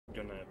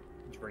gonna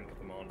drink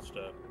the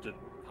monster to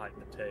heighten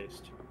the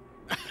taste.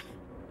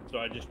 So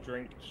I just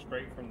drink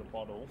straight from the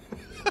bottle,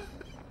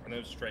 and it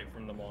was straight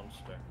from the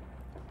monster.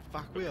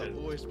 Fuck, we are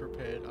always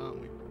prepared,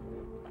 aren't we?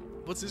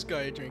 What's this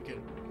guy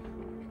drinking?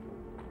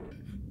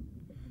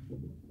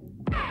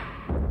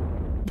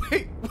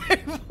 Wait,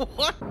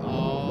 what?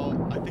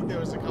 Oh, I think there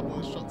was a couple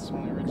of shots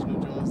from the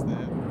original Jaws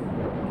there.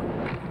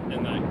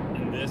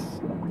 In this,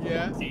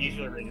 yeah,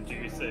 seizure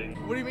inducing.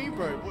 What do you mean,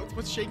 bro?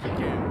 What's shaky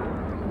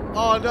cam?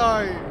 Oh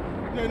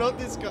no, no, not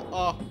this guy.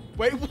 Oh,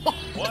 wait, what?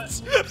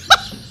 What?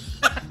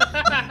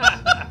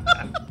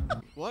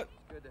 What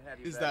Good to have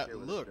you is back that here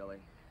with look? us, Billy.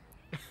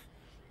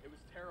 It was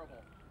terrible.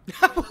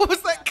 What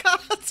was that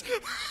cut?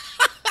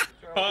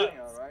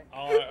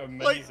 Oh,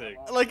 amazing.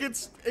 Like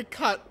it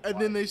cut and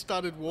then they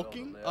started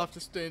walking after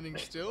standing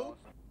still.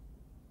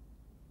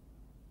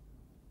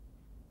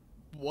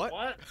 What?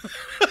 What?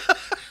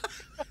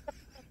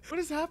 What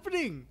is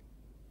happening?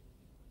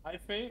 I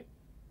think...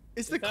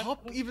 Is the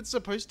cop even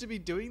supposed to be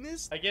doing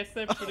this? I guess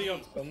they're putting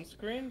on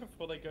sunscreen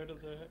before they go to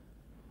the...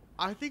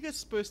 I think it's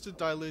supposed to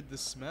dilute the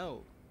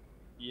smell.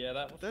 Yeah,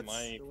 that was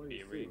my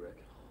theory.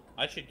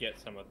 I should get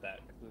some of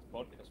that, because this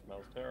vodka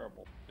smells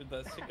terrible. Did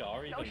that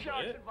cigar even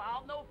lit?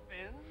 No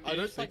fins. I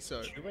don't think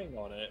so. Chewing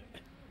on it.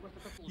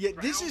 Yeah,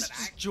 this is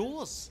just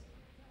Jaws.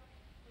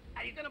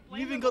 You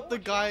even got the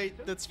guy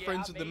that's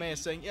friends with the mayor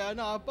saying, yeah,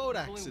 no, a boat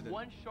accident.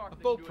 A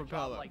boat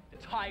propeller. Like the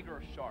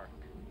tiger shark.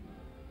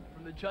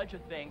 From the judge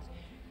of things,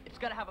 it's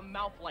gotta have a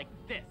mouth like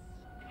this.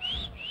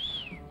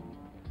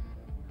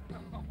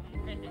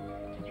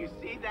 Did you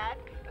see that?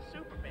 A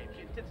super babe.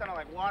 She tits on her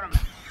like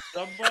watermelon.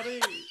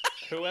 Somebody,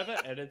 whoever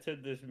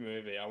edited this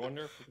movie, I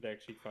wonder if we could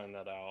actually find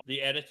that out.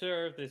 The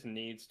editor of this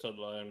needs to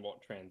learn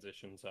what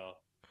transitions are.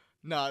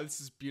 Nah, this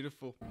is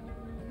beautiful.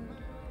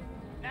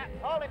 Nah,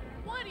 hold it.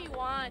 What do you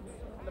want?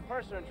 I'm the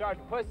person in charge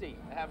of pussy.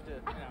 I have to,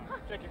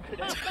 check your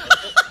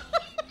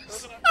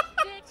credentials.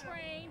 Dick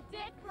brain,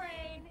 dick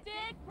brain,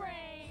 dick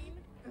brain.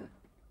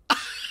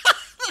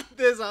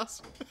 There's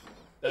us.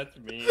 That's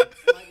me.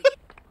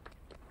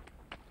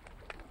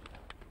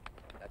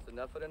 That's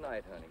enough for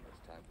tonight, honey.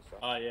 It's time for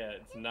supper. Oh yeah,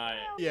 it's night.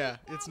 Yeah,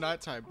 it's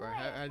nighttime, bro.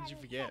 How did you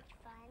forget?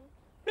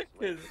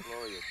 The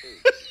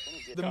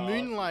God.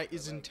 moonlight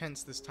is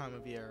intense this time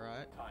of year,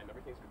 right?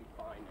 Everything's gonna be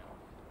fine now.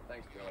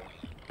 Thanks, Billy.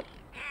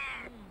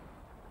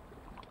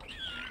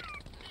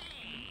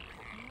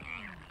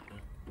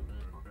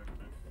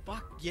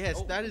 Fuck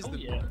yes, that is the...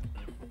 Yeah.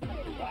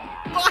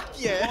 Fuck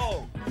yeah!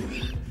 Whoa!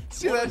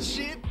 See that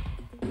shit?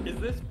 Is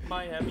this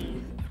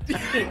Miami?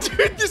 Dude,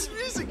 this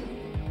music!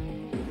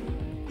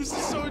 This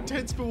is so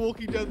intense for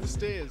walking down the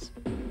stairs.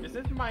 Is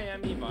this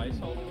Miami Vice?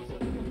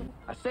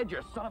 I said you're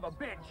a son of a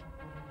bitch.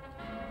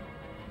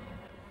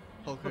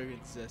 Hulk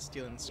Hogan's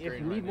stealing the If screen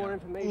you need right more now.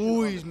 information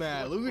Ooh, on he's the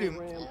mad. sports Look at him.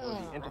 program or the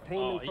Oh,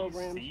 entertainment he's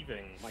program,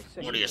 seething. my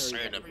What are you secretary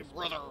saying to has me, this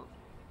brother? one.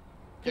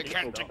 You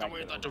can't take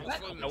away that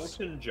influence.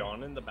 Elton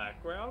John in the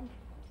background?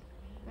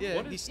 Yeah,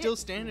 What he's is still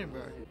standing,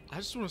 bro. I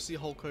just want to see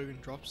Hulk Hogan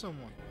drop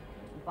someone.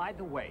 By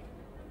the way,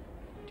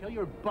 tell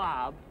your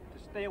Bob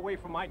to stay away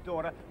from my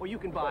daughter, or you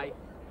can buy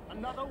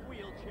another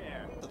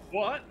wheelchair.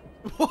 What?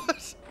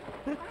 What?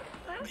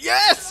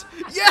 Yes!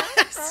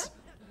 Yes!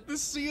 The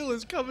seal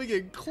is coming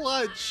in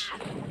clutch.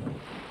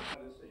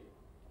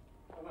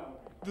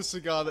 The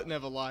cigar that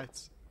never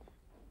lights.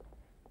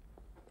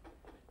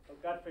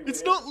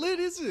 It's not lit,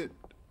 is it?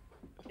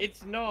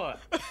 It's not.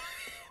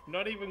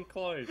 Not even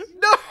close.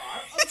 No!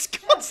 It's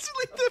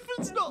constantly there, but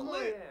it's not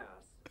lit.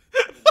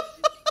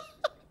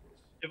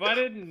 If I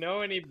didn't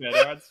know any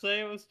better, I'd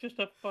say it was just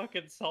a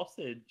fucking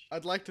sausage.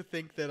 I'd like to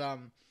think that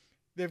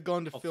they've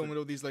gone to film at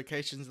all these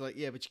locations like,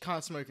 yeah, but you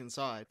can't smoke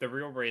inside. The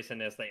real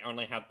reason is they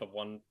only had the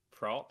one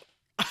prop.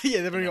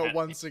 Yeah, they've only got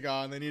one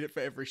cigar and they need it for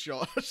every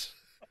shot.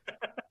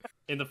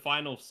 In the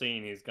final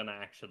scene, he's gonna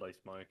actually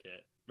smoke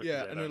it.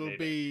 Yeah, and it'll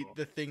be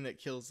the thing that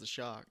kills the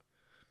shark.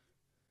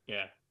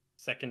 Yeah,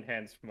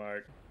 secondhand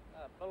smoke.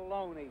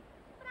 Baloney.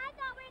 But I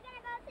thought we were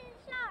gonna go see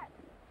the shark.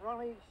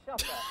 Ronnie,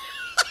 shut up.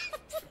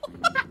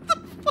 What the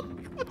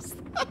fuck was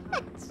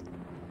that?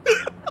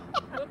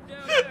 Look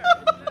down there.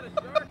 Isn't that a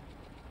shark?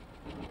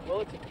 Well,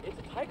 it's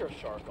a tiger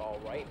shark,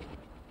 all right.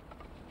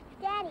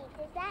 Daddy,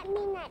 does that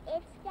mean that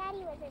its daddy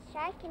was a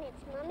shark and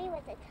its mommy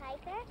was a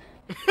tiger?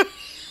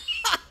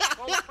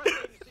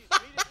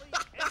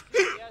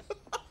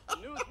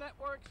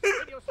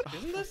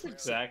 Isn't this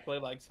exactly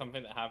like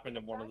something that happened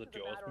in one of the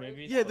Jaws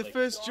movies? Yeah, where the they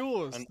first shot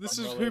Jaws. an This is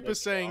unrelated Hooper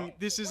saying shark?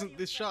 this isn't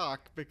the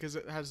shark because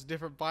it has a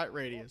different bite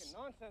radius.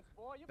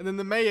 And then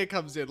the mayor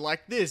comes in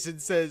like this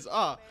and says,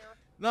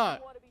 no,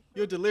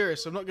 you're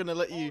delirious. I'm not going to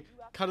let you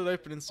cut it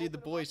open and see the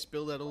boy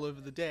spilled out all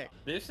over the deck.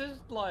 This is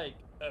like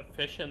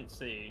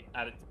efficiency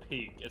at its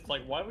peak. It's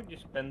like, why would you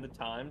spend the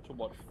time to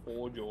watch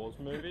 4 Jaws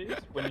movies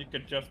when you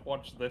could just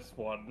watch this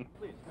one?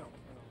 Please, no.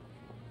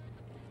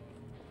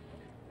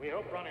 We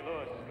hope Ronnie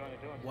Lewis is going to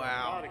do himself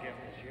Wow. proud again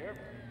this year.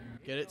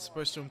 Get it? It's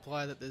supposed to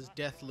imply that there's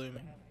death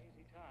looming.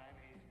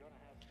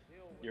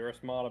 You're a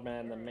smarter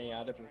man than me.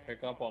 I didn't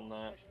pick up on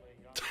that.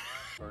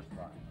 First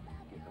try.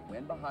 Get the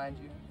wind behind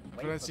you, If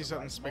I don't see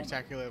something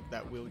spectacular with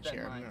that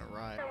wheelchair, I'm gonna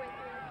ride.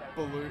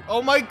 Balloon.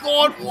 Oh my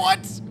god,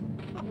 what?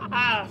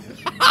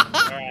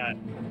 Alright.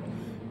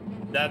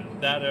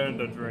 That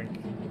earned a drink.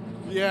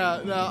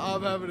 Yeah, no,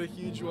 I'm having a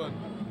huge one.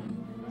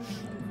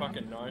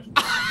 Fucking nice.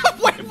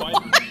 Wait, If what?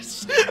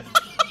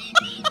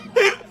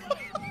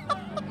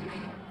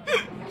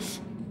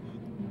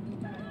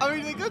 I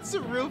mean, they got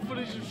some real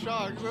footage of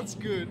sharks. That's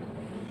good.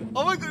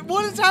 Oh my god,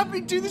 what is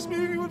happening to this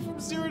movie? Went from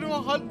 0 to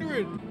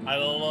 100. I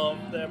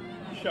love them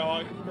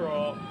shark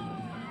drop.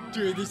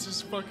 Dude, this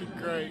is fucking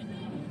great.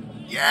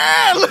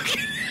 Yeah, look at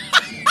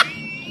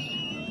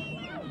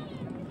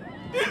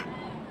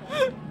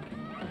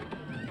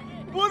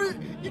What is,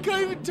 you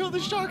can't even tell the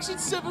sharks in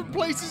 7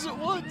 places at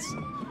once.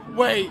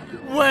 Wait,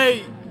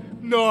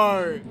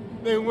 no,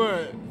 they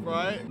weren't,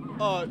 right?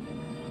 Oh,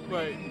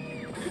 wait.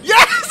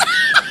 Yes!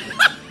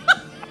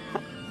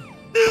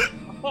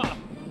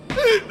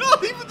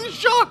 Not even the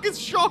shark is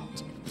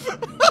shocked.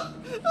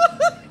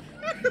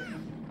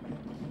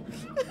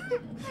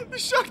 The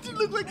shark didn't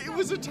look like it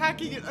was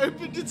attacking. It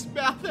opened its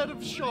mouth out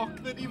of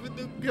shock that even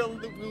the girl in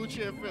the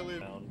wheelchair fell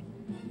in.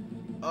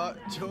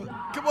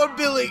 Come on,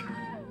 Billy.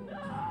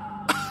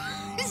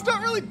 He's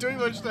not really doing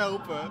much to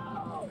help her.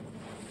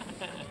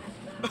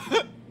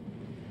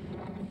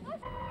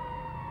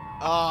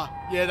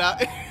 Yeah,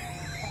 that.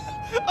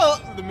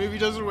 Oh, the movie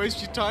doesn't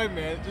waste your time,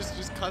 man. It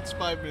just cuts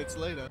 5 minutes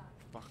later.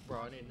 Fuck,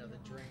 bro, I need another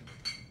drink.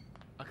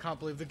 I can't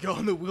believe the girl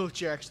in the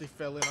wheelchair actually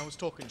fell in. I was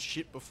talking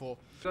shit before.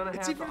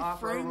 It's even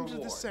framed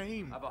the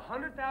same. Of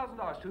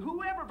 $100,000 to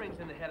whoever brings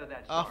in the head of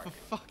that Oh, shark. for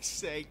fuck's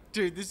sake,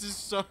 dude, this is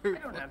so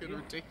fucking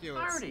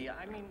ridiculous. 30.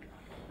 I mean,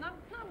 not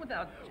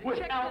without.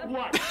 Without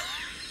what?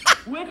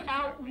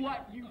 Without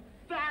what, you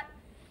fat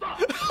fuck?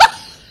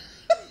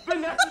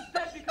 Vanessa's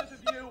dead because of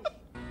you.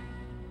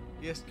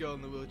 Yes, girl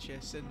in the wheelchair,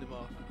 send him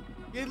off.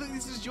 Yeah, look,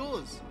 this is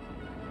yours.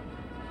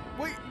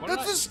 Wait, What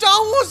that's did the Star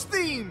Wars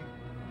theme!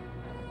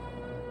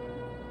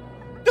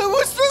 That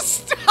was the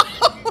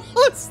Star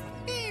Wars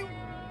theme!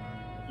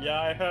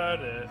 Yeah, I heard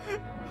it.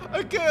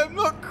 Okay, I'm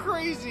not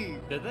crazy.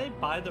 Did they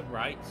buy the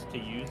rights to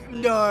use this?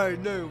 No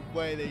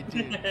way they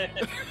did.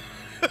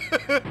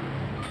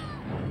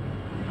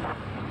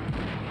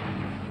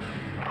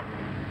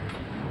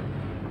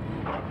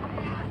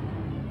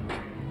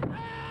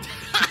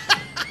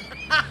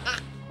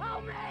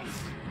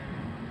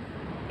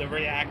 The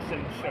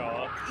reaction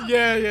shot.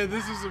 Yeah,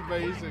 this is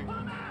amazing.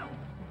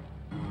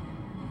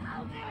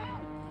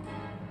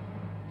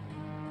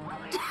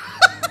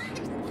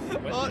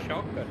 Where's the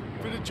shotgun?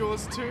 Bit of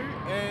Jaws 2,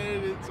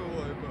 and it's all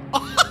over.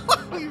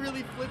 Oh, he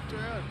really flipped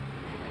around.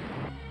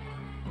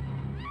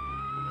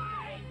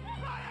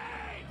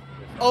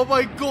 Oh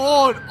my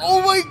god!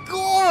 Oh my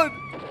god!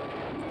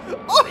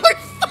 Oh my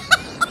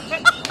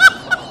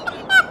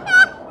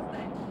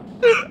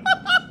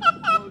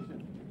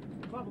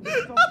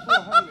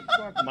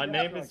My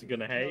neighbor's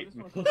gonna hate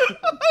me. I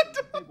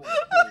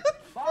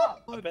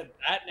bet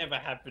that never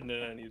happened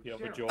in any of the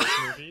other Jaws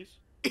movies.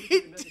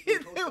 It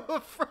did. They were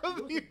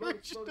from the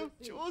original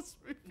Jaws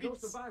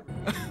movies.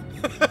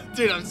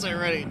 Dude, I'm so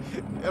ready.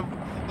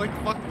 Like,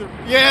 fuck the.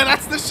 Yeah,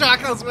 that's the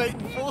shark I was waiting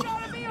for.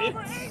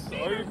 It's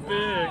so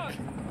big.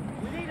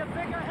 We need a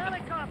bigger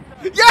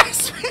helicopter.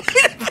 Yes! We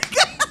need a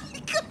bigger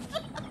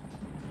helicopter!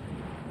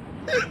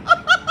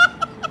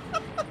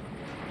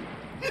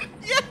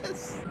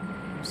 Yes!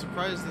 I'm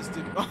surprised this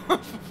didn't. Oh,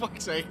 for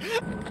fuck's sake.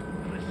 I'm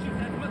gonna shoot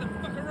that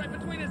motherfucker right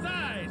between his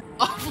eyes.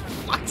 Oh, for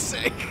fuck's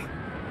sake.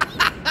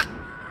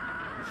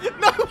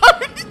 No, why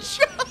did you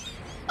shot?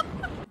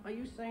 Are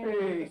you saying?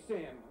 Hey,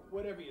 Sam,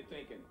 whatever you're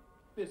thinking.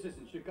 This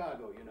isn't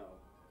Chicago, you know.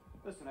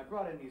 Listen, I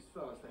brought in these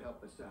fellas to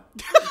help us out.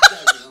 These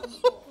guys are on the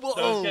ball.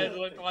 Those guys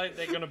look like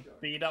they're gonna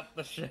beat up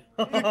the shit.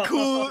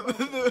 Cool,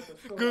 the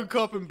good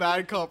cop and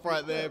bad cop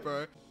right there,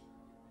 bro.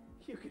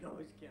 You can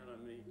always count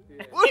on me.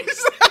 Yeah. What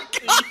is that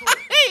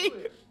guy?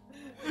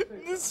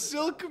 The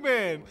Silk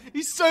Man.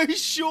 He's so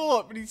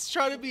short, but he's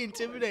trying to be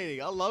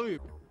intimidating. I love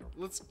him.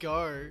 Let's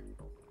go.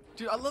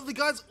 Dude, I love the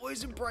guys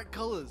always in bright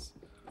colors.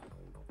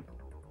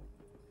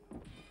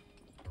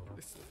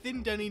 It's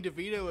thin Danny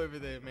DeVito over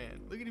there,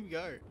 man. Look at him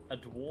go. A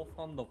dwarf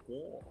on the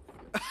wall.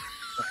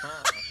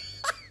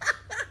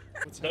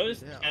 What's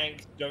Those happening now?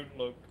 tanks don't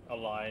look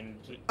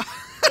aligned.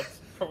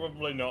 That's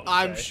probably not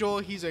I'm safe.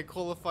 sure he's a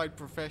qualified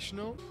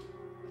professional.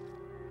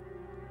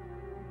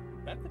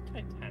 Is that the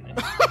Titanic?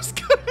 I was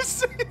gonna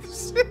say the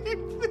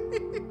same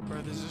thing.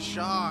 Bro, there's a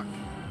shark.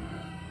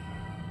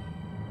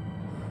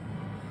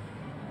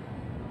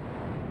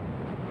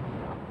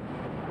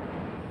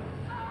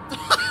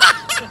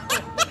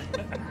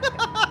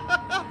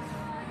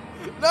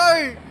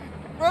 No!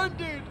 Run,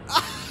 dude!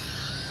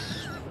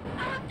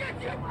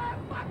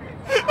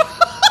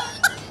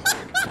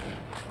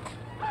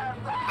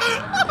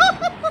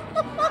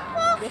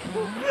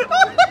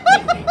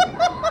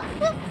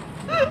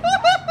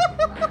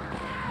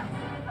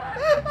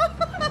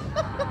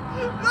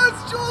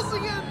 That's Jaws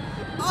again!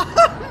 Oh,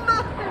 no!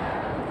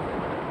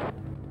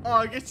 Oh,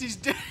 I guess he's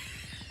dead.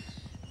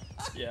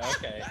 Yeah,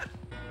 okay.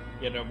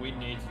 You know, we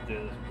need to do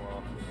this more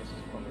often. This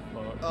is funny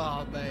part.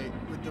 Oh, mate,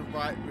 with the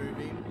right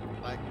movie,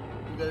 like,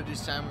 we gotta do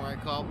Samurai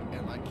Cop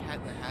and, like, Cat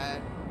in the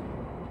Hat.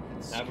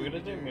 Now we're gonna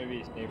do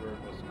movies neither of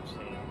us have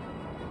seen.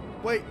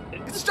 Wait,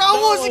 It's it's Star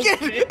Wars Wars, again!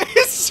 bitch.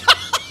 It's Star...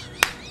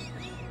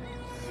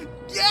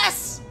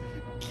 Yes!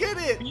 Get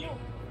it!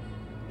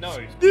 No,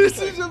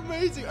 This is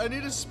amazing! I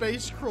need a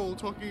space crawl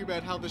talking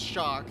about how the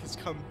shark has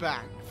come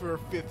back for a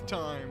 5th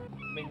time.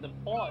 I mean, the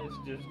plot is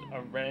just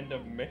a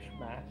random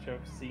mishmash of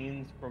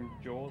scenes from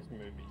Jaws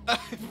movies.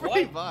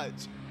 Pretty What?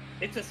 much.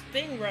 It's a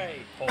stingray!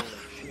 Holy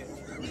shit.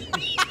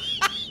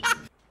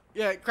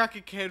 Yeah, crack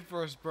a can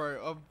for us,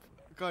 bro.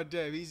 God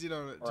damn, he's in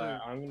on it too.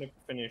 Alright, I'm gonna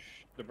finish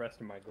the rest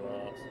of my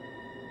glass.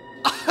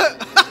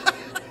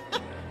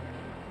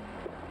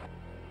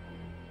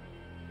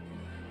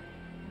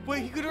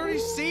 Wait, you could already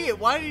see it.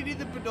 Why did you need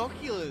the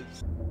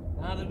binoculars?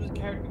 Nah, that was a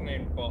character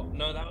named Bob.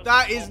 No, that was.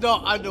 That is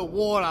not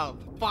underwater.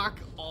 Fuck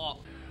off.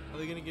 Are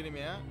they gonna get him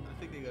out? I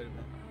think they got him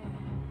out.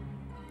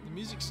 The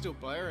music's still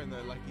blaring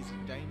though, like he's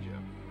in danger.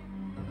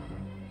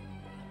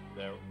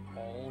 They're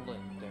all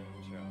in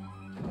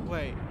danger.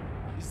 Wait,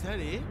 is that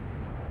it?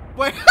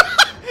 Wait,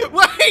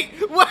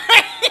 wait, wait!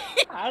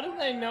 How do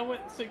they know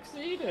it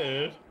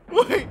succeeded?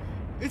 Wait,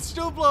 it's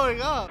still blowing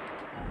up.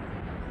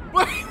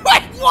 Wait,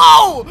 wait,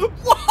 whoa!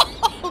 Whoa!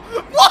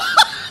 Whoa!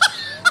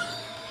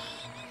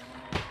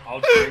 I'll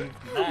drink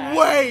that.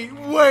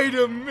 Wait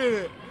a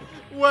minute.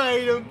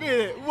 Wait a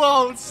minute.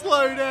 Whoa,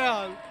 slow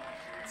down.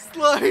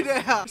 Slow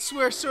down. I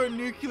swear I saw a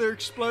nuclear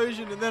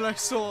explosion and then I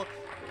saw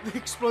the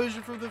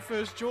explosion from the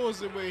first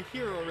Jaws and we're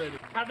here already.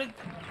 How did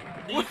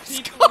these What's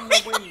people in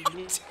the going wind on?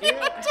 get I here?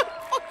 don't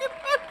fucking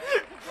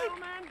know.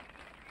 Gentlemen,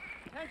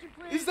 attention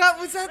please. Was that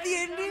the Ladies and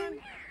ending? gentlemen,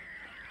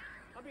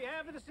 on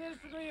behalf of the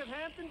citizenry of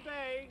Hampton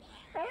Bay,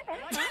 I'd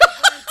like to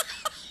present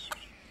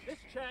this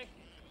check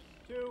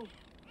to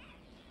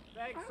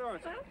Bag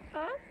Sorensen.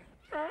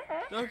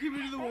 Don't keep me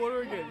to the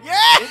water again.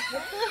 Yeah!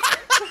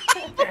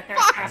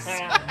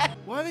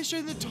 Why are they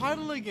showing the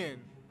title again?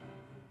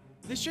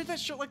 They showed that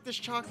shot like the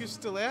shark is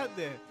still out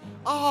there.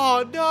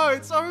 Oh no,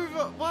 it's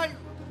over. Wait.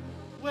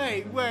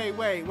 I don't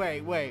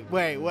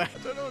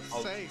know what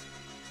to say.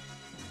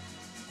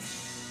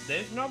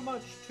 There's not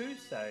much to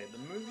say. The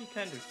movie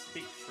kind of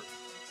speaks for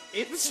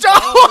it's Star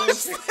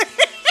Wars! Yeah!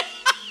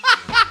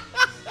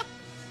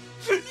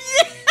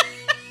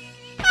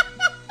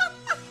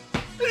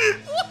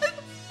 What the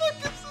fuck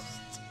is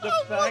this The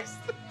Star fact-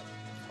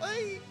 Wars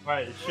thing?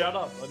 Right, shut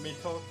up. Let me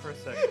talk for a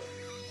second.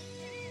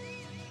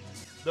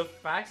 The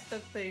fact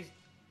that they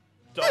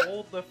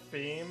stole the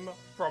theme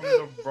from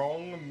the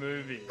wrong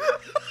movie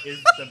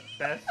is the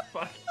best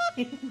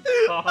fucking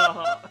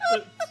part.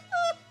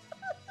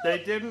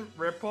 They didn't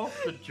rip off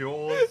the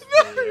Jaws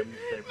theme.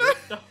 They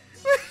ripped off.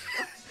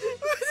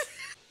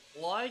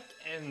 Like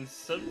and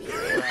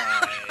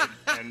subscribe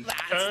and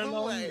That's turn the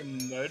on way.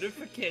 the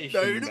notification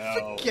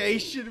bell.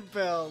 Notification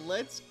bell.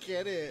 Let's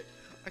get it.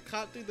 I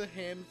can't do the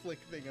hand flick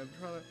thing. I'm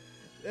trying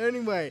to.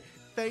 Anyway,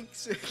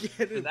 thanks again.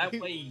 So that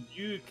way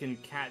you can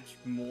catch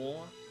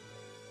more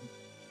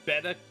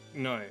better.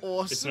 No, it's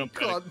Awesome not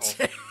better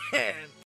content.